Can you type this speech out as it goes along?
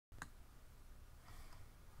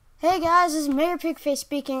Hey guys, this is Mayor Pigface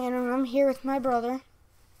speaking, and I'm here with my brother.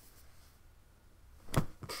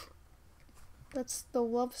 That's the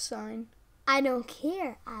love sign. I don't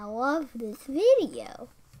care. I love this video.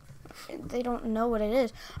 They don't know what it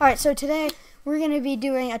is. Alright, so today we're going to be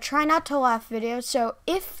doing a try not to laugh video. So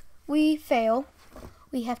if we fail,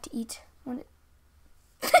 we have to eat one.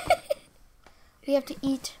 We have to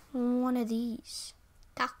eat one of these.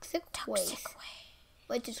 Toxic waste.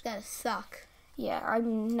 Which is gonna suck. Yeah,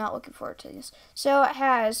 I'm not looking forward to this. So it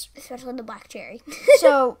has, Especially the black cherry.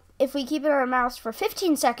 so if we keep it in our mouths for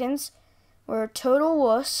 15 seconds, we're a total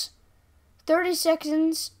wuss. 30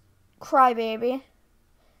 seconds, crybaby.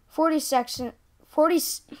 40 seconds. 40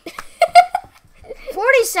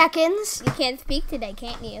 seconds. You can't speak today,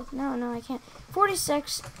 can't you? No, I can't. 40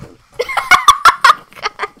 seconds.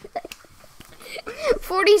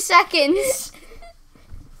 40 seconds.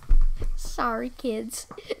 Sorry, kids.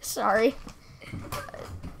 Sorry.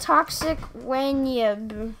 Toxic when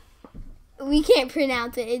you. We can't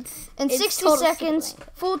pronounce it. It's In 60 seconds,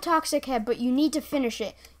 full toxic head, but you need to finish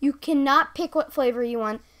it. You cannot pick what flavor you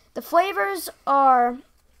want. The flavors are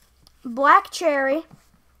black cherry,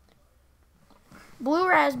 blue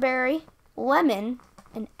raspberry, lemon,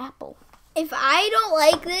 and apple. If I don't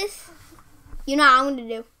like this, you know what I'm gonna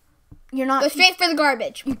do. You're not. Go straight for the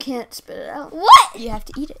garbage. You can't spit it out. What? You have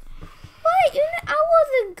to eat it. What? I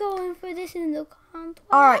wasn't going for this in the contest.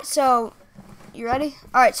 Alright, so, you ready?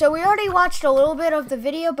 Alright, so we already watched a little bit of the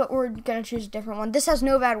video, but we're going to choose a different one. This has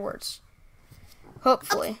no bad words.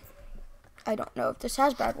 Hopefully. I don't know if this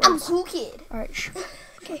has bad words. I'm cool kid. Alright,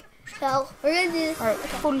 Okay, so we're gonna do this. Alright,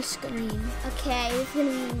 full screen. Okay, it's gonna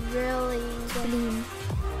be really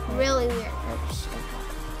weird. Alright, just stop.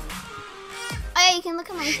 Oh yeah, you can look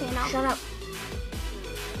at my channel. Shut up.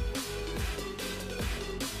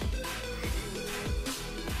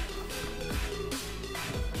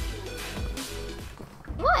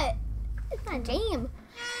 What? It's not jam.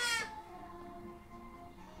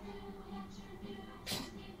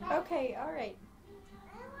 Okay, alright.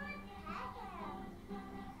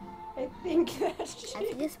 I think that's I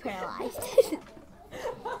think it's paralyzed.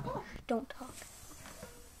 Don't talk.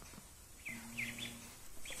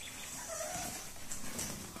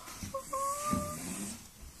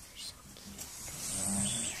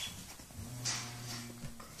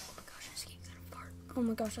 Oh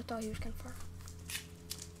my gosh, I thought he was gonna fart.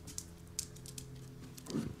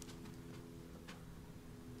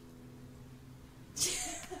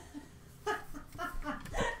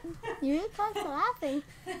 You really caught me laughing.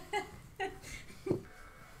 Black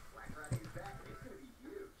Friday's back and it's going to be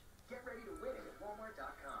huge. Get ready to win it at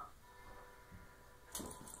Walmart.com.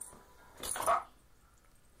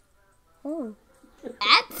 Oh,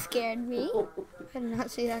 That scared me. I did not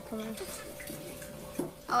see that coming.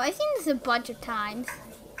 Oh, I've seen this a bunch of times.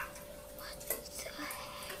 What the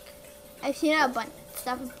heck? I've seen it a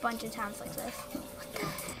bunch of times like this. What the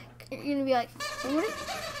heck? You're gonna be like, what?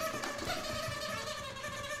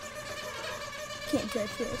 Can't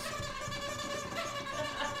touch this.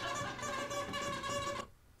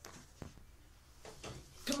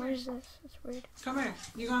 Where is this? It's weird. Come here.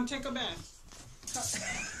 You gonna take a bath?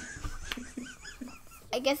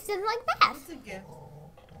 I guess it doesn't like bath.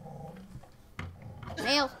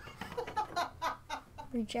 Male.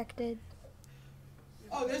 Rejected.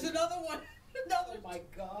 Oh, there's another one. Another. Oh my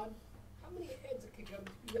God. How many heads could come?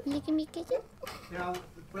 You can be kitchen. Now,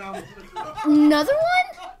 brown. Another one?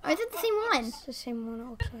 Or is it the same one? It's the same one, it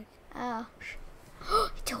looks like. Oh.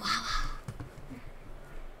 Chihuahua.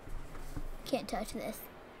 Can't touch this.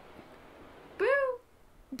 Boo!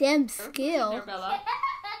 Damn skill.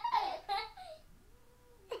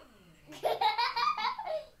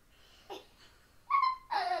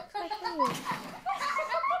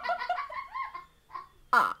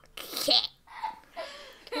 Oh, cat.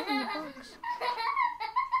 Cat in the box.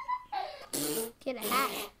 Get a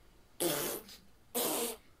hat.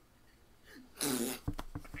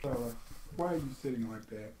 Why are you sitting like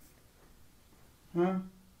that? Huh?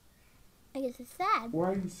 I guess it's sad. Why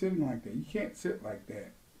are you sitting like that? You can't sit like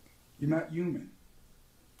that. You're not human.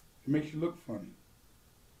 It makes you look funny.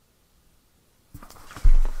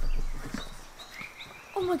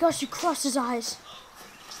 Oh my gosh, you crossed his eyes.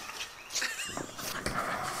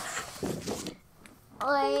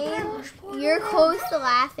 Like, you're close to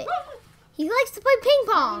laughing. He likes to play ping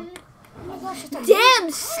pong. Oh my gosh, it's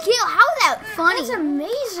Damn skill. How is that funny? That's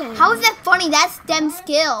amazing. How is that funny? That's damn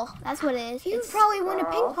skill. That's what it is. You would probably win a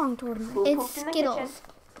ping pong tournament. It's Skittles.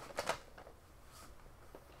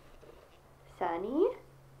 Sunny?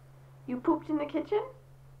 You pooped in the kitchen?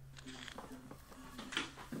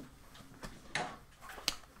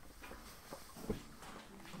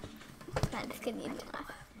 I'm just gonna need to.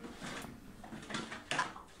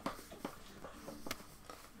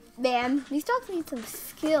 Man, these dogs need some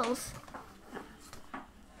skills.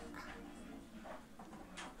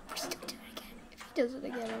 Please don't do it again. If he does it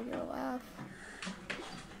again, I'm gonna laugh.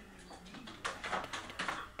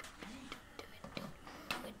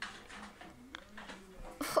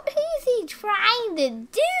 What is he trying to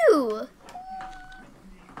do?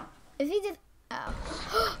 If he did,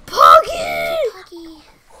 oh, Puggy!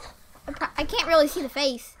 I can't really see the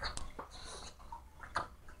face.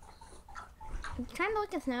 I'm trying to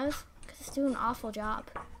look at his nose because it's doing an awful job.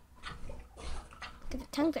 The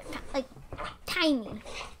tongues are like tiny.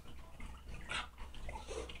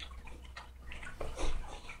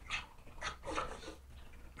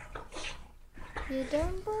 You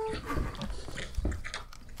done, boy?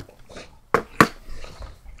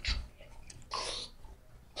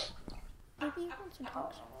 Maybe you want some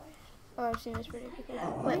dogs. Oh, I've seen this video before.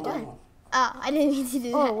 What, done? Oh, I didn't mean to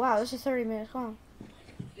do that. Oh, wow, this is 30 minutes long.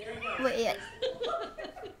 Wait, yeah.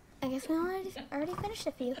 I guess we already finished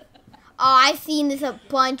a few. Oh, I've seen this a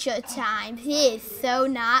bunch of times. It is so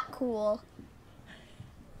not cool.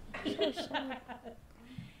 He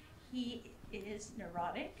is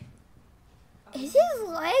neurotic. Is his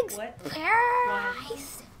legs What?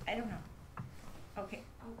 paralyzed? I don't know. Okay.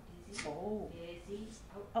 Dizzy. Oh. Dizzy.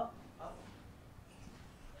 Oh.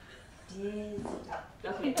 Dizzy.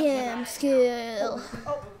 Okay. Damn skill.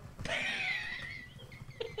 Oh.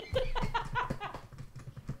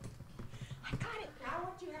 I got it. Now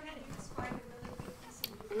what you have to do is find a really good piece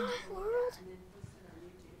of In my world. and then post it on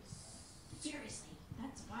YouTube. Seriously,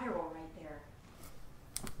 that's viral right there.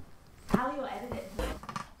 Ali will edit it.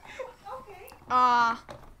 Okay. Ah.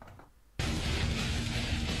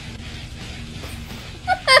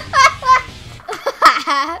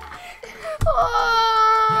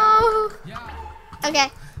 Oh. Okay.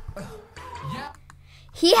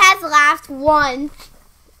 He has laughed once.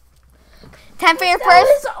 Time for your first.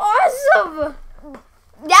 That was awesome!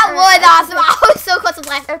 That was awesome. I was so close to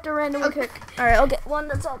laughing. After randomly pick. Alright, I'll get one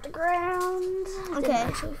that's off the ground. Okay. Didn't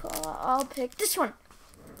actually fall out. I'll pick this one.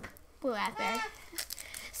 Blue raspberry.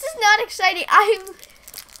 This is not exciting.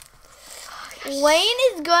 Wayne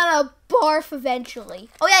is gonna barf eventually.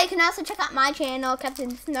 Oh yeah, you can also check out my channel,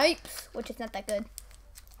 Captain Snipes, which is not that good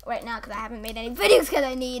right now because I haven't made any videos because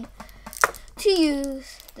I need to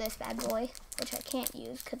use this bad boy, which I can't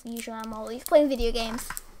use because usually I'm always playing video games.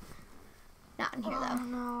 Not in here Oh though.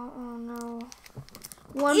 no, oh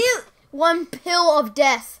no. One pill of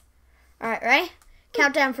death. Alright, ready?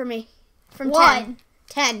 Countdown for me. From 1,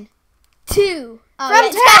 10. 2,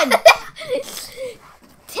 From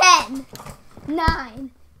 10,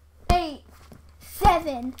 9, 8,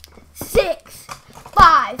 7, 6,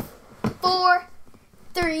 5, 4,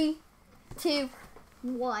 3, 2,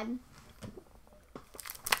 1.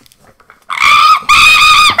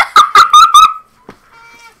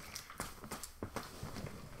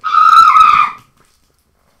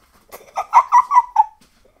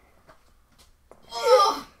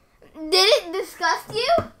 Did it disgust you?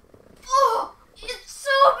 Oh, it's so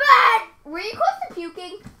bad. Were you close to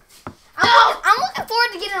puking? I'm looking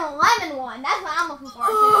forward to getting a lemon one. That's what I'm looking forward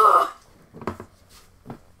to.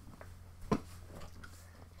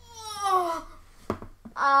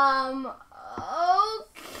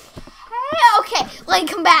 Okay. Like,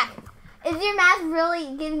 come back. Is your mouth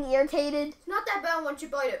really getting irritated? Not that bad once you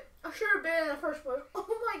bite it. I should have been in the first place. Oh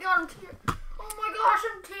my god, oh my gosh,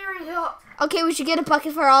 I'm tearing up. Okay, we should get a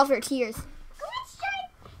bucket for all of your tears.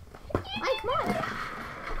 Mike, come on.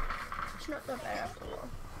 It's not that bad after all.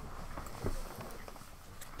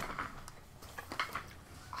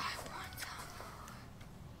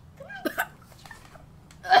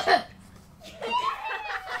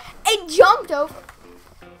 It jumped over.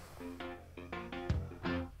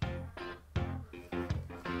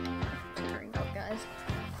 Tearing up, guys.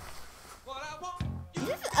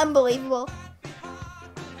 This is unbelievable.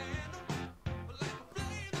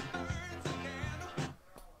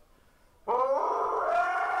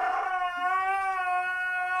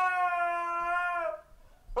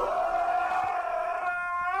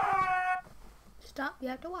 Stop, you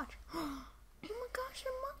have to watch. Oh my gosh,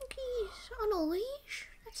 they're monkeys on a leash.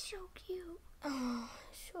 That's so cute. Oh,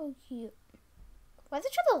 so cute. Why is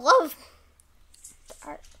it trying to love?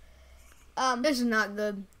 This is not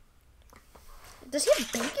good. Does he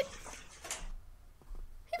have bacon?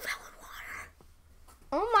 He fell in water.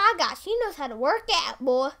 Oh my gosh, he knows how to work out,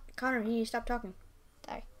 boy. Connor, you need to stop talking.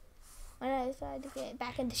 Sorry. When I decided to get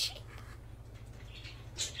back into shape.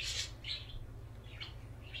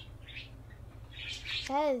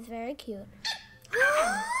 That is very cute.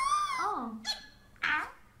 Oh.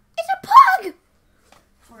 It's a pug!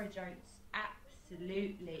 jokes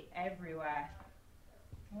absolutely everywhere.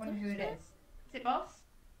 I wonder who it is. Is it Boss?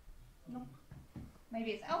 No.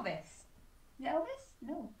 Maybe it's Elvis. Is it Elvis?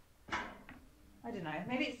 No. I don't know.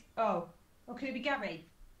 Maybe it's... Oh, could it be Gary?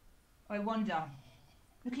 I wonder.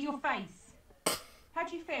 Look at your face. How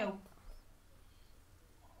do you feel?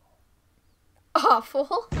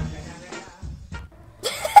 Awful.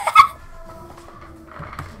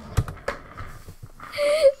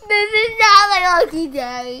 This is not my lucky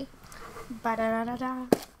day. Ba-da-da-da-da.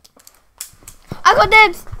 I got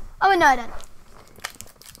dibs. Oh no, I don't.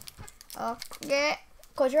 Okay.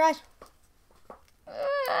 Close your eyes.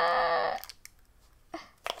 A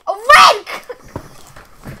red.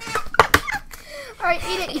 All right,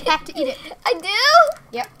 eat it. You have to eat it. I do.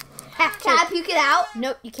 Yep. Have to. Can I puke it out?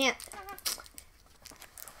 Nope, you can't.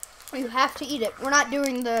 You have to eat it. We're not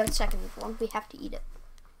doing the second one. We have to eat it.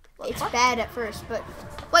 It's bad at first, but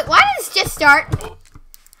Wait, why did this just start?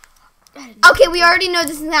 Okay, we already know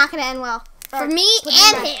this is not going to end well. For Alright, me put it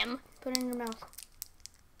in and your him. put it in your mouth.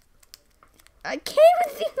 I can't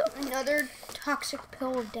even feel. Another toxic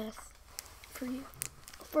pill of death for you.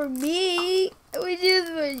 For me, I wish this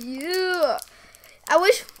was you. I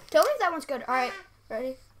wish. Tell me if that one's good. All right,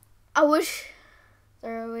 ready? I wish.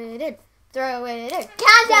 Throw it in. Throw it in. Count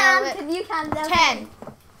Throw down. it. Can you count down? 10,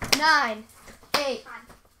 9, 8,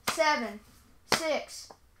 7, 6,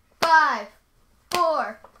 5,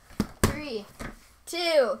 4, 3,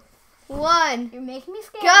 2, 1. You're making me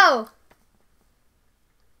scared. Go.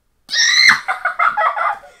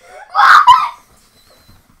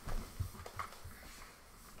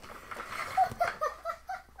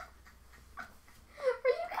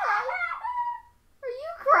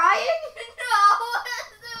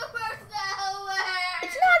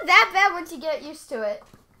 Bad once you get used to it.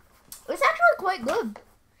 It's actually quite good.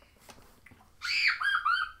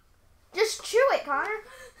 Just chew it, Connor.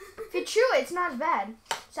 If you chew it, it's not as bad.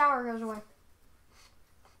 Sour goes away.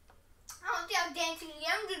 I don't think I'm dancing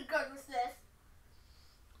young to go with this.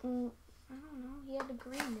 I don't know. He had the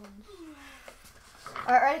green ones.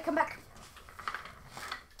 Alright, ready? Come back.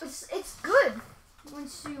 It's good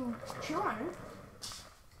once you chew on it.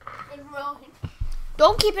 It's rolling.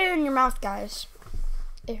 Don't keep it in your mouth, guys.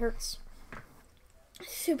 It hurts.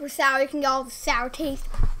 Super sour. You can get all the sour taste.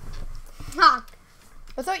 Huh.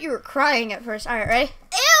 I thought you were crying at first. Alright, ready?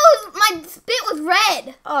 Ew! My spit was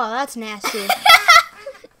red. Oh, that's nasty.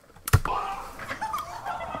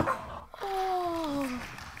 Oh.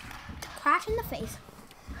 Crash in the face.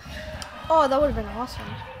 Oh, that would have been awesome.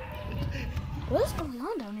 What is going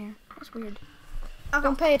on down here? That's weird.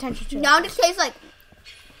 Don't pay attention to it. Now it just tastes like.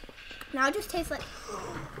 Now it just tastes like.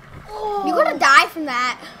 Oh. You're gonna die from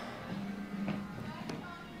that.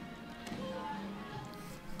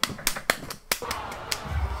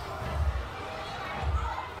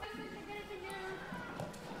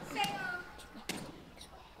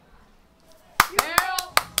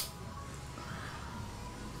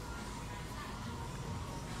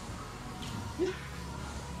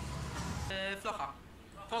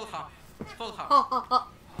 Volga.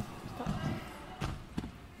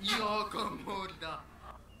 Ja, komoda.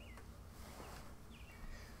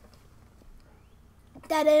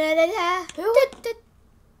 Da da da da da. Who?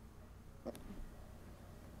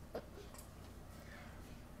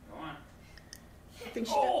 Go on. I think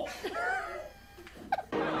she Oh!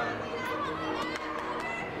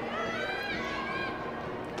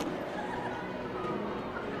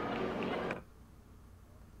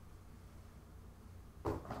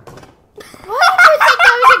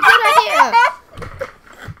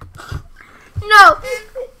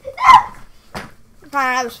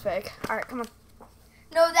 Fine, that was fake. Alright, come on.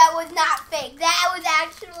 No, that was not fake. That was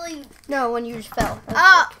actually. No, when you just fell.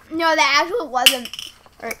 Oh, no, that actually wasn't.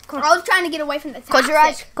 Alright, come I on. was trying to get away from the toxic. Close your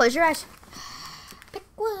eyes. Close your eyes. Pick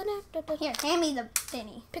one up. Here, hand me the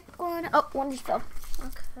thingy. Pick one up. Oh, one just fell.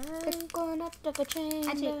 Okay. Pick one up the chain.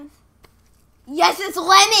 That's it. Yes, it's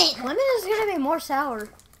lemon. Lemon is gonna be more sour.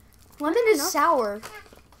 Lemon is sour.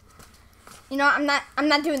 You know, I'm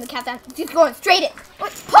not doing the countdown. It's just going straight in.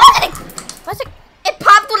 Wait, pause it. What's it? It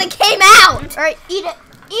popped when it came out. Alright, eat it.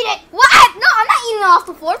 Eat it. What? No, I'm not eating it off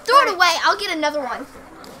the floor. Throw it away. I'll get another one.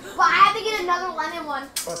 But I have to get another lemon one.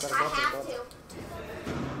 I have to.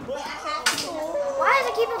 Why does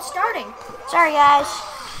it keep on starting? Sorry, guys.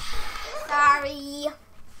 Sorry.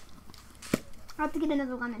 I have to get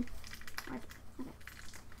another lemon. Okay.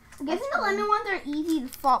 I'm guessing the lemon ones are easy to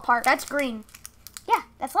fall apart. That's green. Yeah,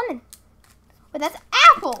 that's lemon. But that's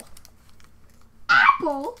apple.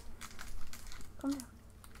 Apple? Come down.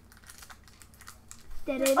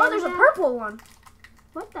 Oh, there's a purple one.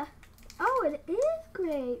 What the? Oh, it is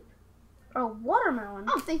grape. A watermelon?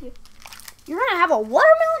 Oh, thank you. You're gonna have a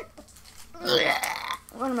watermelon?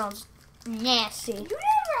 Watermelon's nasty. You never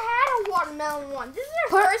had a watermelon one. This is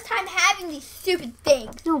our first time having these stupid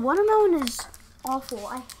things. No, watermelon is awful.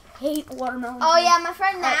 I hate watermelon. Oh yeah, my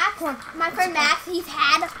friend Max, he's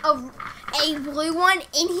had a blue one,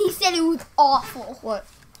 and he said it was awful. What?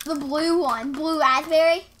 The blue one, blue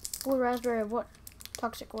raspberry. Blue raspberry, what?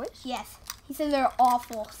 Toxic waste? Yes, he said they're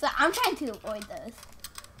awful. So I'm trying to avoid those.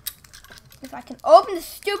 If I can open the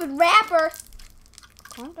stupid wrapper.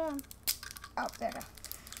 Calm down. Oh, there we go.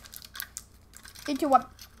 Into what?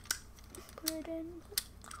 Put it in.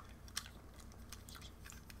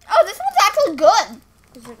 Oh, this one's actually good.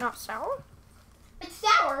 Is it not sour? It's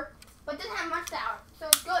sour, but it doesn't have much sour, so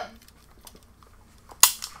it's good.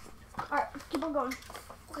 Alright, keep on going.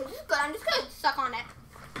 Okay, this is good. I'm just gonna suck on it.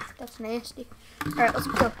 That's nasty. Alright, let's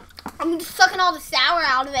go. I'm just sucking all the sour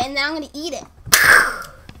out of it, and then I'm gonna eat it.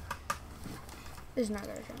 This is not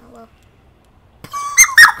gonna turn out well.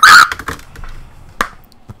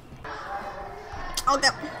 Okay.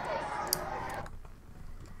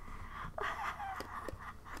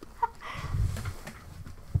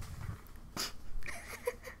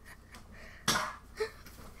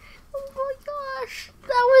 Oh my gosh, that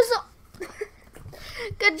was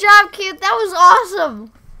good job, kid. That was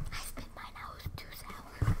awesome. I spit my nose too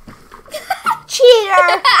sour.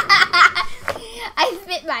 Cheater. I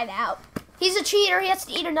spit mine out. He's a cheater. He has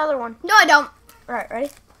to eat another one. No, I don't. All right, ready?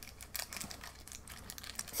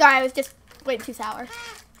 Sorry, I was just way too sour.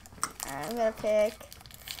 Alright, I'm gonna pick.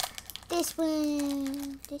 This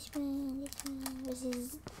one. This one. This one. This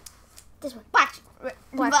is This one.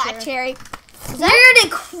 black cherry. Is You're gonna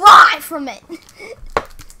cry from it.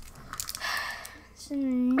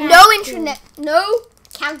 No internet. No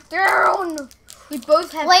countdown. We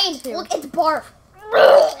both have Lane, two. look, it's barf.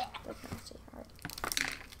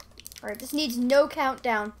 Alright, this needs no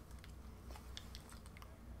countdown.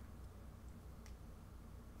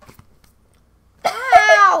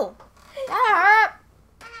 Ow! That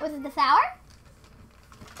hurt. Was it the sour?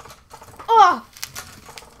 Oh!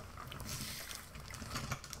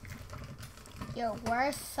 Your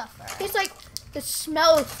worst sufferer. It's like the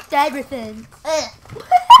smell of everything. Ugh.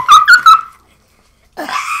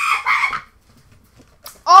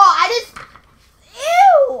 Oh, I just.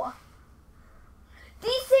 Ew!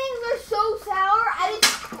 These things are so sour. I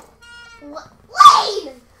just.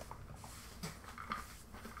 Lane!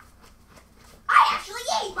 I actually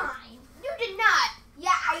ate mine. You did not.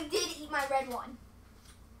 Yeah, I did eat my red one.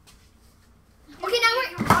 Okay, now we're.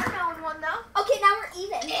 Your watermelon one, though. Okay, now we're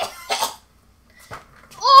even.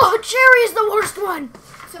 Oh, cherry's the worst one.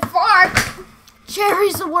 So far.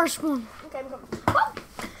 Cherry's the worst one. Okay, I'm going.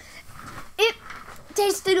 It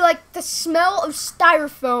tasted like the smell of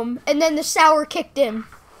styrofoam, and then the sour kicked in.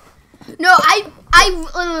 No, I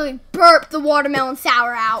literally burped the watermelon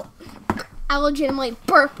sour out. I legitimately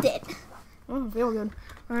burped it. Oh, feel good.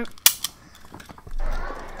 All right.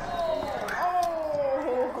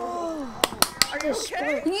 I just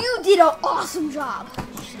spoiled. You did an awesome job. I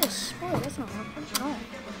just spoiled. That's not what I'm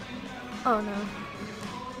Oh no.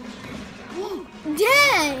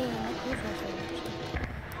 Dang.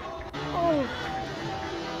 Oh,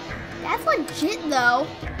 That's legit though.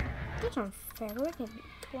 that's unfair. We can be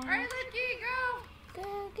twice. Alright, Lucky, go!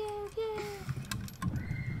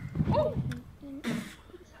 Go.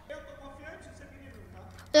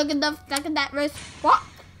 Look at that wrist. What?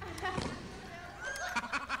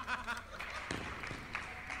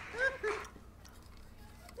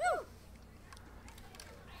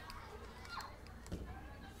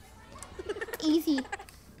 Easy.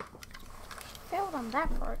 Failed on that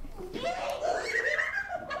part.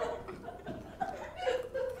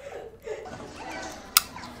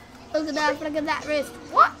 Look at that wrist.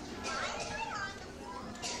 What?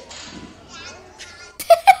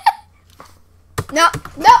 No.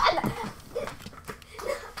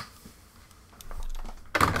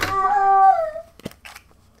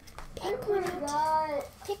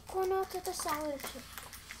 Pick one out of the salad.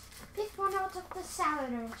 Pick one out of the salad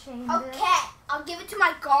chamber. Okay, I'll give it to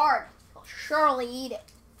my guard. I'll surely eat it.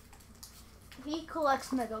 He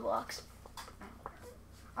collects Mega Blocks.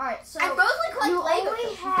 Alright, so I mostly collect you Legos.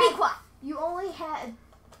 only had- Be quiet. you only had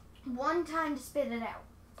one time to spit it out.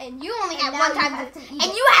 And you only And had now one you time have to to eat and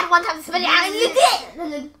it. you had one time to spit it out, and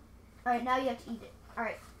you did. Alright, now you have to eat it.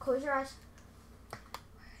 Alright, close your eyes.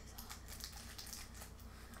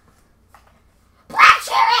 Black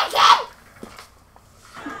cherry again.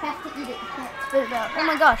 You have to eat it. You can't spit it out. Oh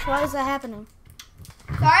my gosh, why is that happening?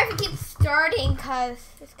 Sorry if it keeps starting, cause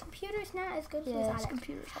this computer's not as good as Yeah, I this thought.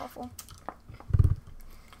 computer's awful.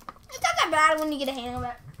 It's not that bad when you get a hang of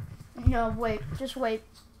it. No, wait. Just wait.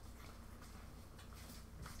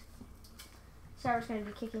 Sarah's gonna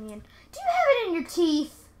be kicking in. Do you have it in your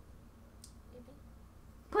teeth?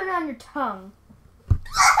 Put it on your tongue.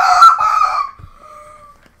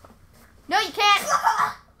 No, you can't.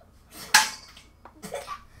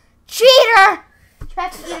 Cheater! You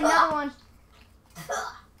have to eat another one.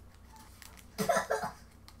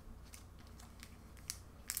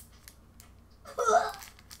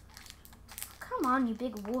 Come on, you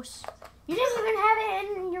big wuss. You didn't even have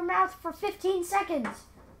it in your mouth for 15 seconds.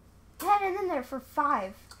 You had it in there for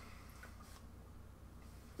 5.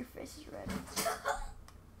 Your face is red.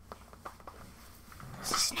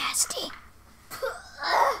 This is nasty.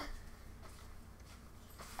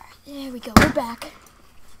 There we go. We're back.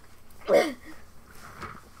 Oh,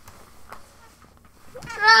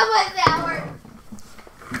 my sour.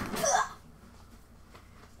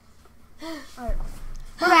 Alright.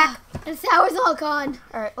 We're back. The sour's all gone.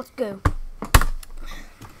 Alright, let's go.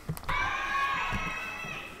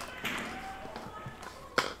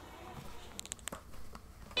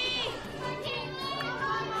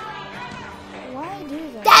 Why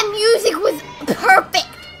do that? That music was perfect.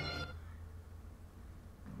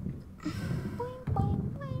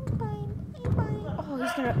 Oh,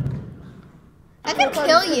 he's gonna. I can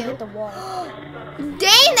kill you. Hit the wall.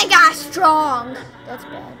 Dang, they got strong. That's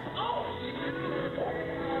bad.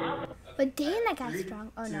 But dang, they got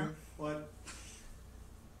strong. Oh no. 1.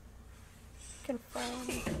 Confirm.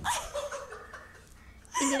 You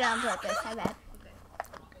did it on purpose. I bet.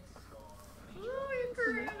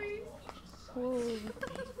 Oh,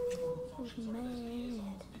 who's mad?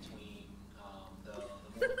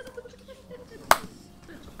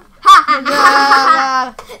 Ha ha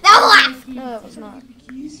ha! That was a laugh. No, that was not.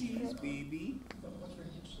 Baby.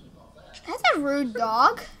 That's a rude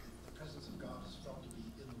dog.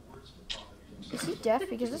 Is he deaf?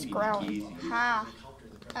 Because it's growling. Ha.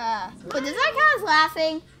 But does that count as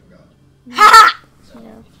laughing? Ha!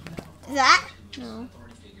 No. Is that? No.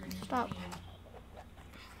 Stop.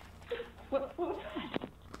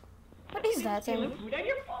 What is that thing?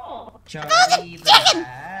 Charlie the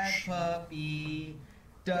bad puppy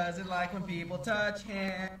doesn't like when people touch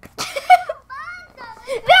him.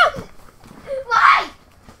 No! Why?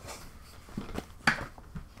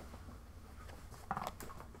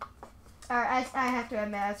 Alright, I have to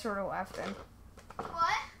admit, I sort of laughed then.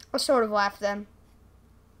 What? I sort of laughed then.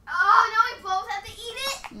 Oh, no, we both have to eat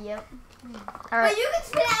it? Yep. But Alright. you can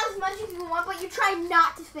spit it out as much as you want, but you try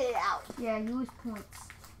not to spit it out. Yeah, you lose points.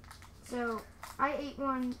 So, I ate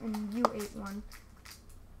one and you ate one.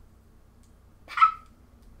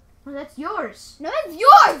 Well, that's yours. No, it's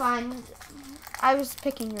yours! Fine. I was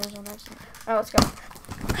picking yours on accident. Alright, let's go.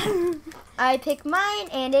 I pick mine,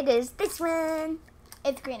 and it is this one.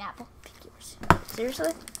 It's green apple. Pick yours.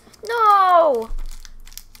 Seriously? No!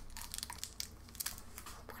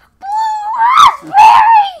 Blue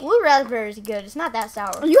raspberry! Blue raspberry is good. It's not that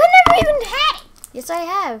sour. You have never even had it. Yes, I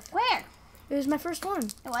have. Where? It was my first one.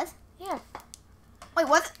 It was? Yeah. Wait,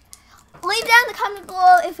 was it? Leave down in the comment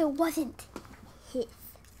below if it wasn't his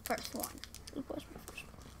first one. It was my first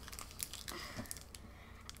one.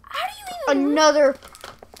 How do you even... Another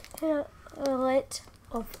pellet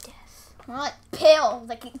of death. More like pills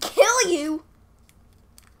that can kill you.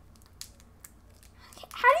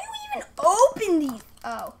 How do you even open these?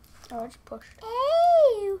 Oh. Oh, I just pushed.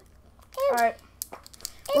 Ew. Alright.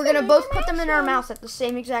 We're gonna both put them in our mouths at the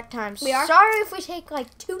same exact time. We are? Sorry if we take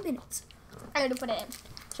like 2 minutes. I'm gonna put it in.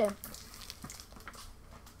 Same.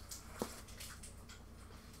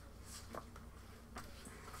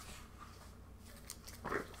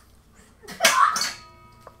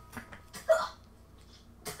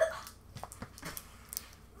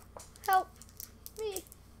 Help me.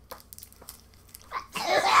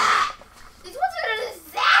 These ones are a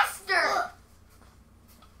disaster.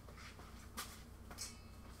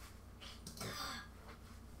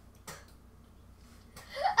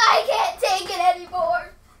 I can't take it anymore.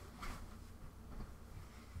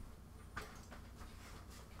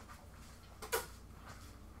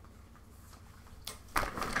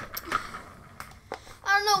 I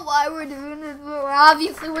don't know why we're doing this, but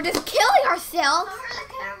obviously we're just killing ourselves. Cover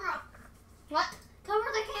the camera. What?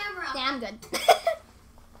 Cover the camera. Yeah, I'm good.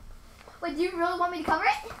 Wait, do you really want me to cover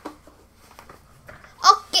it?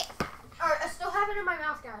 Okay. Alright, I still have it in my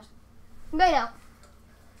mouth, guys. Wait, no.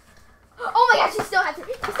 Oh my gosh, you still have it.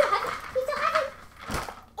 You still have it. You still have it.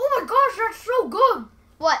 Oh my gosh, that's so good.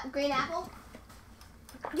 What? Green apple?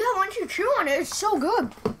 Yeah, once you chew on it, it's so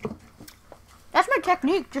good. That's my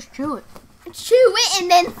technique, just chew it. Chew it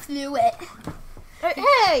and then flew it.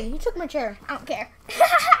 Hey, you took my chair. I don't care.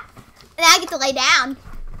 And I get to lay down.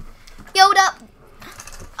 Yoda.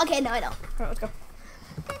 Okay, no, I don't. All right, let's go.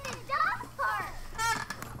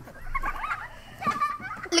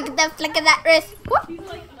 Look at that wrist. Whoop. He's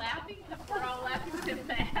like laughing. We're all laughing with him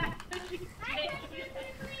back.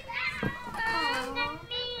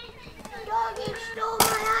 Doggy stole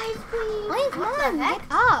my ice cream. Wait, come on, back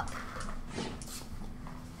up.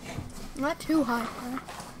 Not too high. Huh?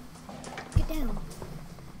 Get down.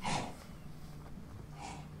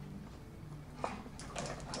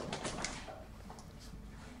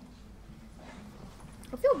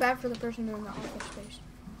 I feel bad for the person in the office space.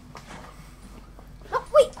 Oh,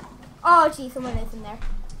 wait. Oh, gee, someone is in there.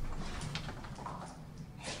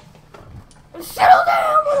 Settle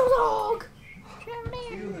down, little dog. Settle down.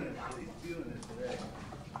 Feeling it, Holly's feeling it today.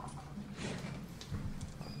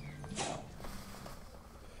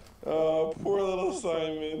 Oh, poor little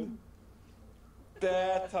Simon.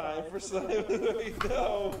 Bad time for Simon. I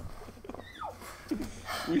know.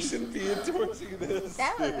 We shouldn't be endorsing this.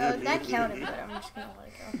 That counted, but I'm just gonna let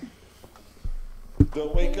it go.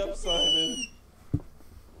 Don't wake up, Simon.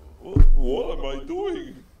 What am I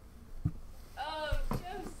doing? Oh,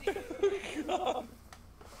 Josie. God.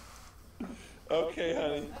 Okay,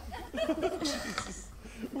 honey. Jesus.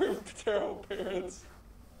 We're terrible parents.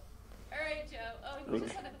 Alright, Joe. Oh, you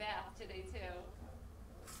just had a bath today, too.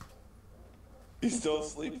 He's still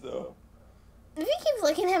asleep, though. If he keeps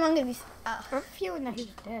looking at him, I'm gonna be. I'm feeling that he's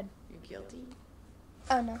dead. You're guilty.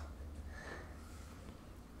 Oh no.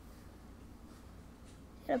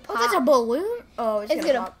 Oh, that's a balloon? Oh, it's It's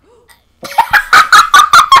gonna gonna- pop.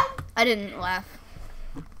 I didn't laugh.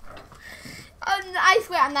 I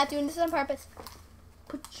swear, I'm not doing this on purpose.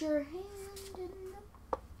 Put your hand in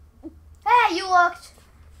the... Hey, you looked.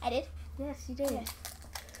 I did. Yes, you did. Yeah.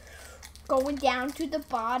 Going down to the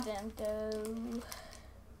bottom, though.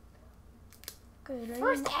 Good.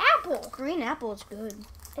 First apple. Green apple is good.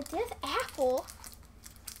 It says apple.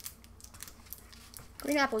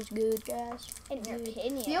 Green apple is good, guys. In your Good.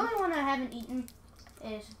 opinion. The only one I haven't eaten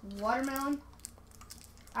is watermelon.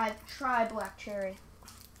 I've tried black cherry.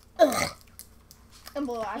 And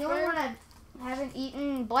blue The only one I haven't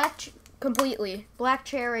eaten completely. Black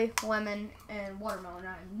cherry, lemon, and watermelon.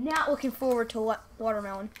 I'm not looking forward to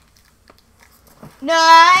watermelon. No.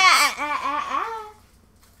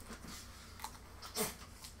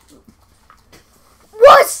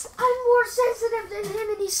 What? I'm more sensitive than him,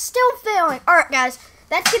 and he's still failing. All right, guys.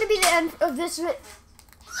 That's gonna be the end of this.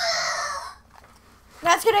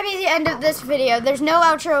 That's gonna be the end of this video. There's no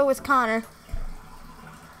outro with Connor.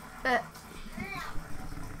 But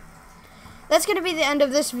that's gonna be the end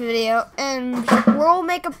of this video, and we'll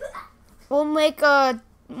make a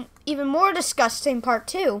even more disgusting part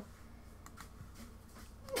 2.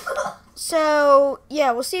 So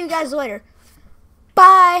yeah, we'll see you guys later.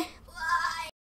 Bye.